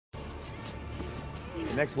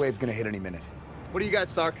The next wave's gonna hit any minute. What do you got,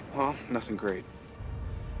 Stark? Well, nothing great.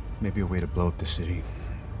 Maybe a way to blow up the city.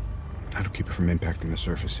 That'll keep it from impacting the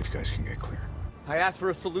surface if you guys can get clear. I asked for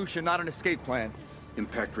a solution, not an escape plan.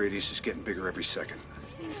 Impact radius is getting bigger every second.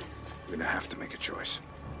 We're gonna have to make a choice.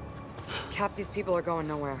 Cap, these people are going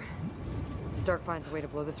nowhere. Stark finds a way to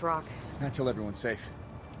blow this rock. Not till everyone's safe.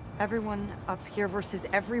 Everyone up here versus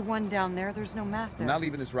everyone down there. There's no math there. I'm not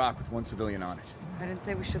leaving this rock with one civilian on it. I didn't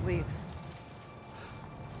say we should leave.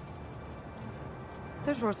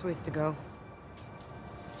 There's worse ways to go.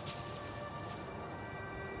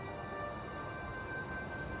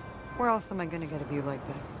 Where else am I gonna get a view like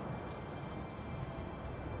this?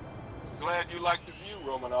 Glad you like the view,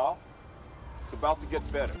 Romanov. It's about to get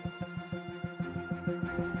better.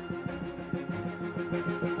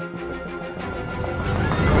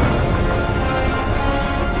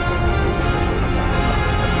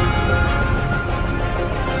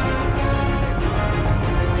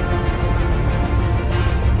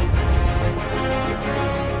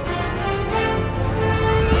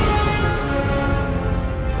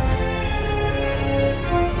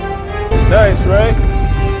 Nice, right?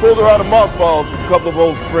 Pulled her out of mothballs with a couple of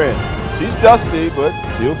old friends. She's dusty, but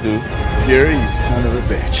she'll do. Fury, you son of a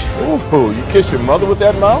bitch. Ooh, you kiss your mother with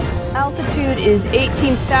that mouth? Altitude is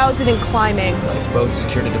 18,000 and climbing. Lifeboat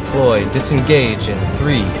secure to deploy. Disengage in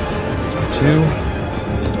 3, 2.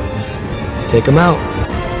 Take them out.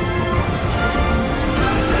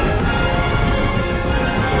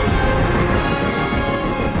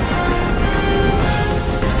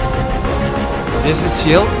 This is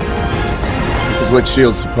S.H.I.E.L.D. This is what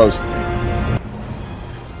S.H.I.E.L.D's supposed to be.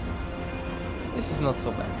 This is not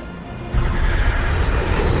so bad.